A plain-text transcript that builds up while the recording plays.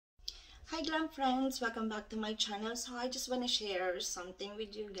Hi Glam friends, welcome back to my channel. So I just want to share something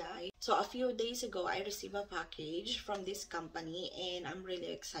with you guys. So a few days ago I received a package from this company and I'm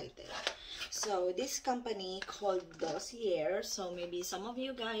really excited. So this company called Dossier, so maybe some of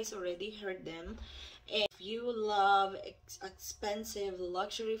you guys already heard them. And if you love expensive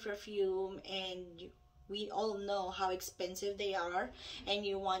luxury perfume and we all know how expensive they are and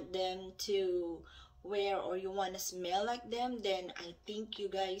you want them to wear or you want to smell like them, then I think you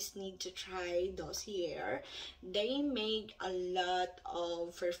guys need to try Dossier. They make a lot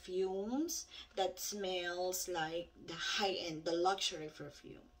of perfumes that smells like the high-end, the luxury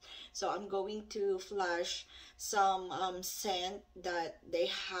perfume. So I'm going to flash some scent that they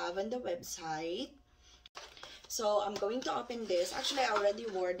have on the website. So I'm going to open this. Actually, I already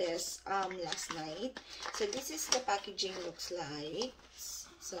wore this last night. So this is the packaging looks like.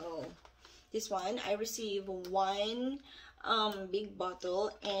 So this one, I received one big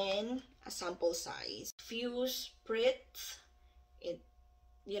bottle and a sample size. Few spritz, it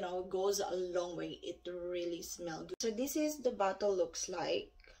goes a long way. It really smells good. So this is the bottle looks like.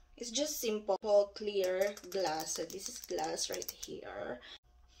 It's just simple clear glass. So this is glass right here.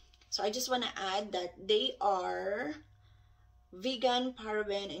 So I just want to add that they are vegan,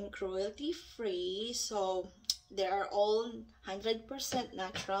 paraben, and cruelty free. So they are all 100%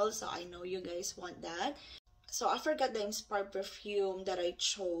 natural, so I know you guys want that. So I forgot the inspired perfume that I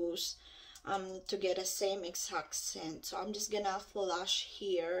chose to get the same exact scent. So I'm just gonna flash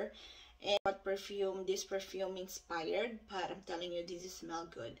here and what perfume this perfume inspired, but I'm telling you, this smells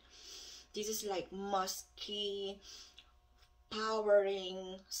good. This is like musky,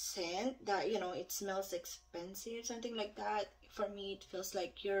 powering scent that it smells expensive, something like that. For me, it feels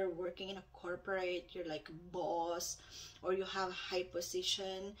like you're working in a corporate, you're like a boss, or you have a high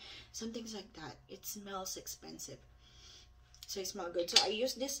position, some things like that. It smells expensive, so it smells good. So I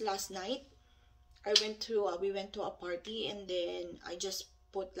used this last night. We went to a party, and then I just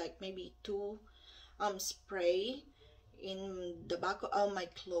put like maybe 2 spray in the back of my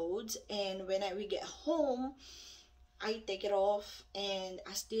clothes, and when we get home, I take it off and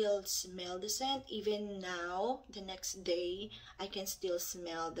I still smell the scent. Even now, the next day, I can still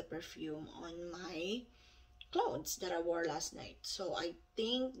smell the perfume on my clothes that I wore last night. So I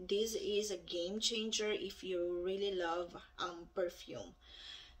think this is a game changer if you really love perfume.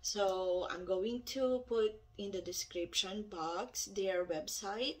 So I'm going to put in the description box their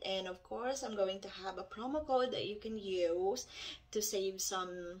website, and of course I'm going to have a promo code that you can use to save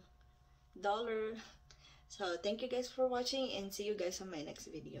some dollar. So thank you guys for watching and see you guys on my next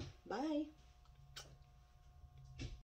video. Bye!